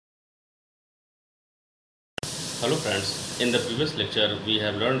Hello friends, in the previous lecture we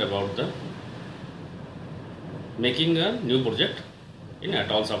have learned about the making a new project in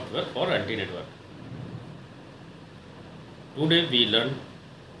ATOLL software for LTE network. Today we learn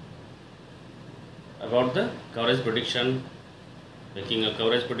about the coverage prediction, making a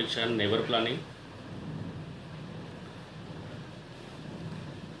coverage prediction, neighbor planning.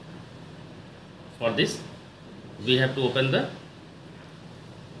 For this we have to open the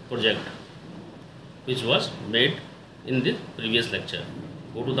project which was made in the previous lecture.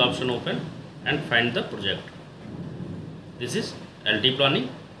 Go to the option open and find the project. This is LTE planning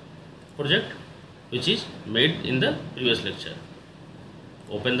project which is made in the previous lecture.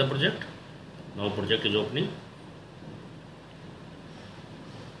 Open the project. Now project is opening.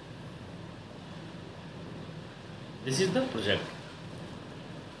 This is the project.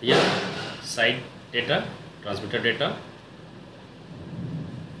 Here site data, transmitter data.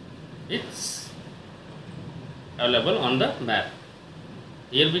 It's available on the map.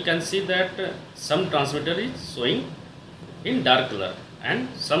 Here we can see that some transmitter is showing in dark color and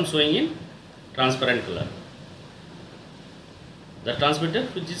some showing in transparent color. The transmitter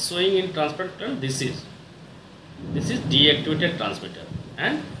which is showing in transparent color, this is deactivated transmitter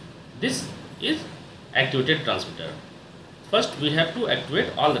and this is activated transmitter. First we have to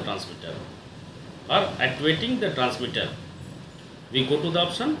activate all the transmitter. For activating the transmitter, we go to the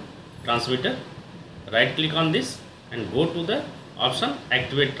option transmitter, right click on this and go to the option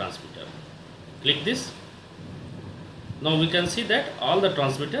activate transmitter. Click this. Now we can see that all the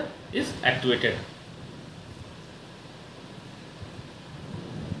transmitter is activated.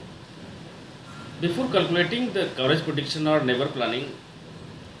 Before calculating the coverage prediction or neighbor planning,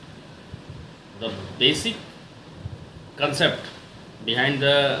 the basic concept behind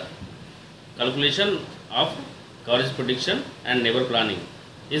the calculation of coverage prediction and neighbor planning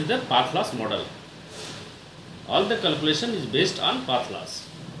is the path loss model. All the calculation is based on path loss.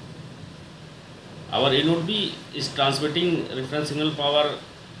 Our A node B is transmitting reference signal power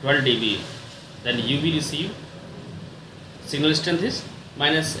 12 dB. Then UV receive signal strength is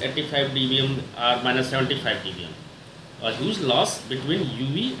minus 85 dBm or minus 75 dBm. A huge loss between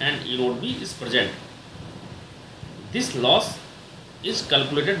UV and A node B is present. This loss is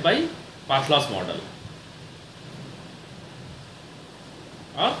calculated by path loss model,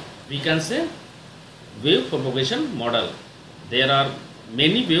 or we can say wave propagation model. There are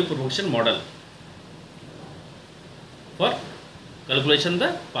many wave propagation model for calculation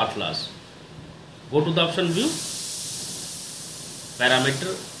the path loss. Go to the option view,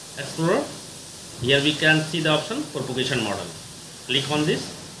 parameter explorer. Here we can see the option propagation model. Click on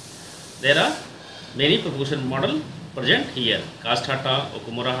this. There are many propagation model present here. Cast-Hata,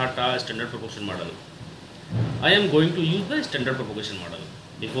 Okumura-Hata, standard propagation model. I am going to use the standard propagation model.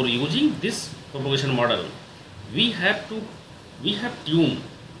 Before using this propagation model, we have tuned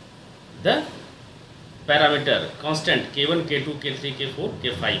the parameter constant K1, K2, K3, K4,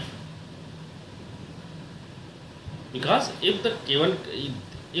 K5. Because if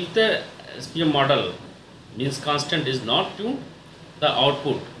the SPM model means constant is not tuned, the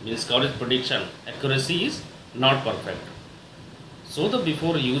output means coverage prediction accuracy is not perfect. So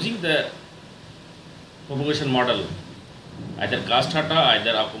before using the propagation model, either Cast-Hata,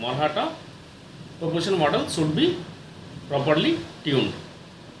 either Okumura-Hata, propagation model should be properly tuned.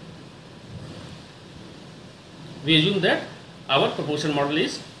 We assume that our propagation model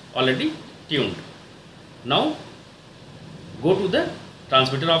is already tuned. Now go to the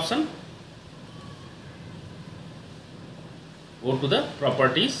transmitter option, go to the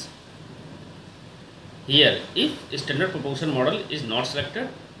properties. Here if standard propagation model is not selected,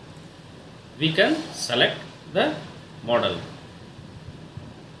 we can select the model.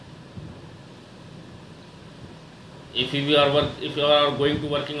 If you are going to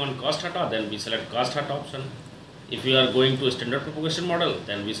working on Cast-Hata, then we select Cast-Hata option. If you are going to standard propagation model,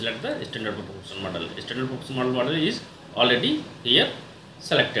 then we select the standard propagation model. Standard propagation model is already here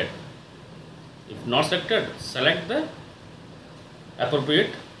selected. If not selected, select the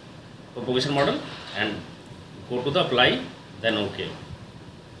appropriate propagation model and go to the apply, then OK.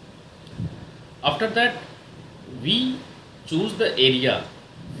 After that, we choose the area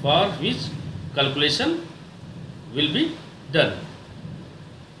for which calculation will be done.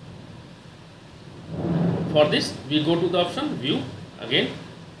 For this, we go to the option view again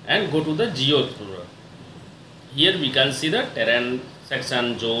and go to the Geo Explorer. Here we can see the terrain,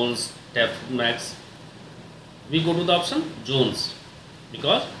 section, zones, depth max. We go to the option zones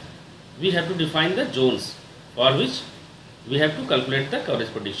because we have to define the zones for which we have to calculate the coverage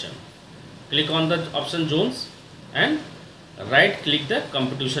prediction. Click on the option zones and right click the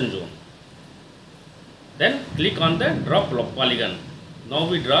computation zone. Then click on the draw polygon. Now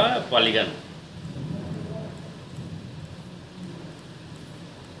we draw a polygon.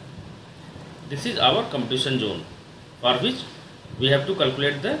 This is our computation zone, for which we have to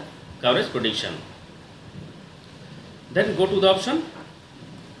calculate the coverage prediction. Then go to the option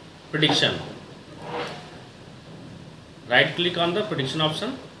prediction. Right click on the prediction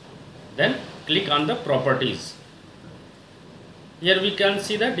option, then click on the properties. Here we can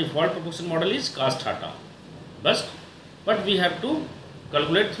see the default propagation model is cos theta, but we have to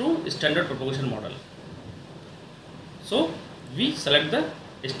calculate through standard propagation model. So we select the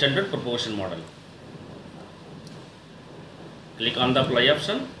standard propagation model. Click on the apply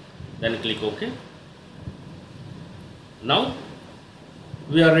option, then click OK. Now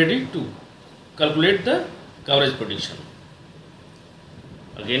we are ready to calculate the coverage prediction.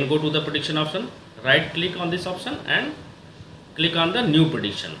 Again go to the prediction option, right click on this option and click on the new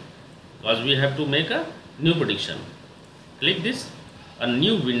prediction, because we have to make a new prediction. Click this, a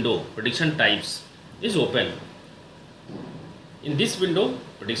new window, prediction types is open. In this window,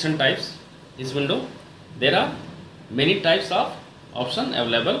 prediction types, this window, there are many types of option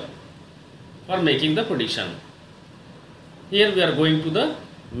available for making the prediction. Here we are going to the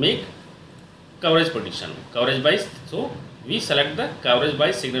make coverage prediction, coverage by, so we select the coverage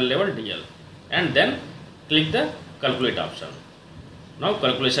by signal level DL and then click the calculate option. Now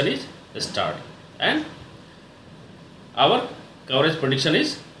calculation is start and our coverage prediction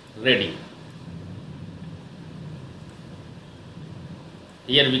is ready.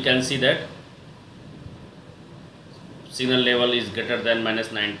 Here we can see that signal level is greater than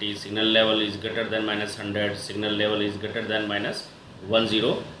 -90, signal level is greater than -100, signal level is greater than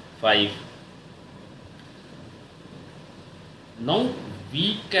 -105. Now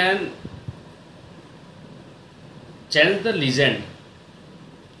we can change the legend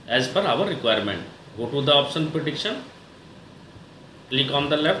as per our requirement. Go to the option prediction, click on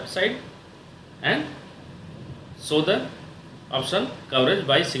the left side and show the option coverage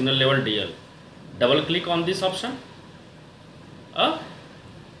by signal level DL. Double click on this option. A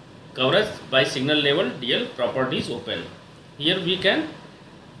coverage by signal level DL property is open. Here we can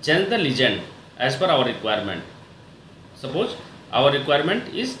change the legend as per our requirement. Suppose our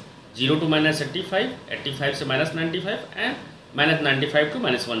requirement is 0 to -85, 85 to -95 and -95 to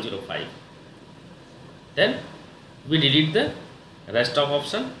 -105. Then we delete the rest of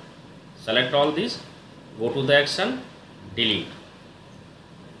option, select all these, go to the action, delete.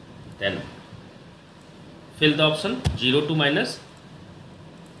 Then fill the option 0 to -85,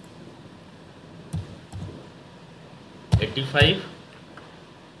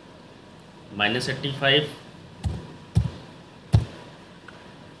 -85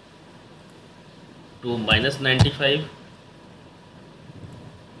 to -95,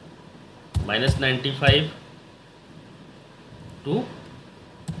 -95 to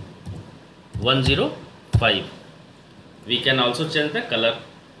 105. We can also change the color,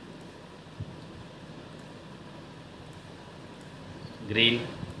 green,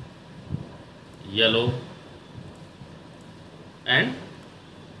 yellow, and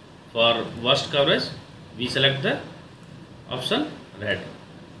for worst coverage we select the option red.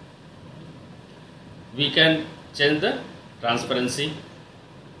 We can change the transparency,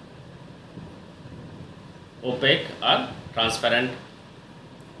 opaque or transparent.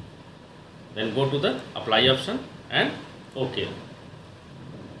 Then go to the apply option and OK.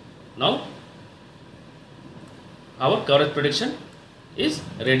 Now our coverage prediction is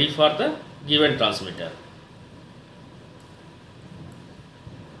ready for the given transmitter.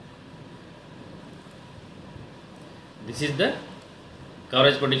 This is the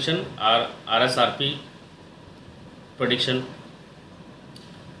coverage prediction or RSRP prediction.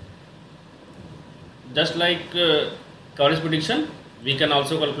 Just like coverage prediction, we can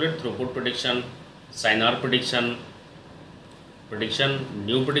also calculate throughput prediction, SINR prediction,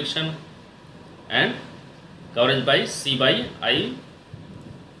 new prediction, and coverage by C by I,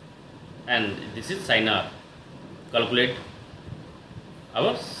 and this is SINR. Calculate.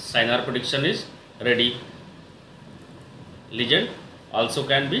 Our SINR prediction is ready. Legend also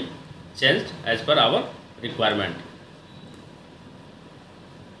can be changed as per our requirement.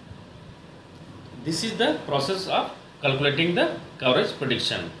 This is the process of calculating the coverage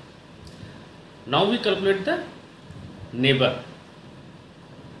prediction. Now we calculate the neighbor.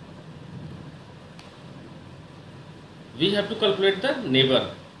 We have to calculate the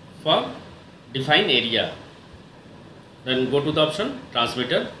neighbor for defined area. Then go to the option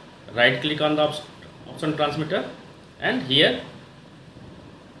transmitter, right click on the option transmitter, and here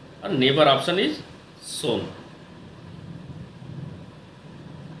a neighbor option is shown.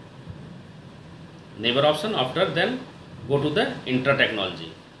 neighbor option. After then go to the intra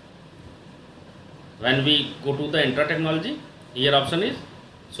technology. When we go to the intra technology, here option is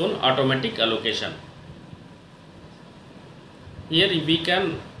shown automatic allocation. Here we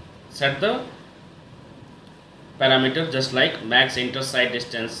can set the parameter just like max inter-site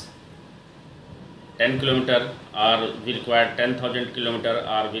distance 10 km, or we required 10,000 km,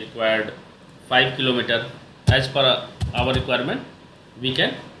 or we required 5 km. As per our requirement, we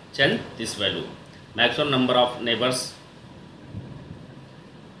can change this value. Maximum number of neighbors,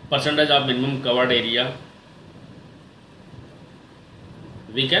 percentage of minimum covered area,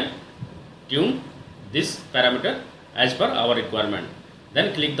 we can tune this parameter as per our requirement.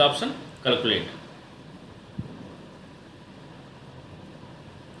 Then click the option calculate.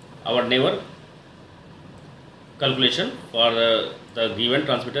 Our neighbor calculation for the given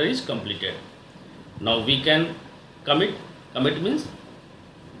transmitter is completed. Now we can commit. Commit means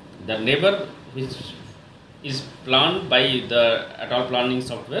the neighbor which is planned by the ATOLL planning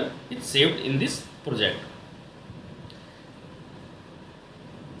software is saved in this project.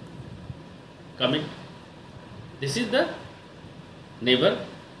 Commit. This is the neighbor.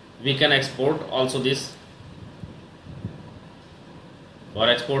 We can export also this. For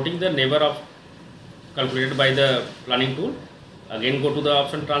exporting the neighbor of calculated by the planning tool, again go to the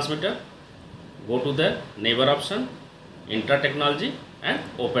option transmitter, go to the neighbor option, intra technology, and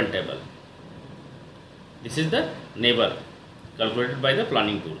open table. This is the neighbor calculated by the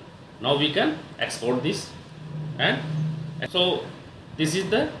planning tool. Now we can export this, and so this is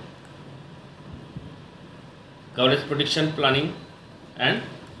the coverage prediction planning and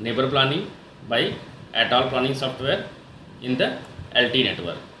neighbor planning by ATOLL planning software in the LTE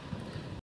network.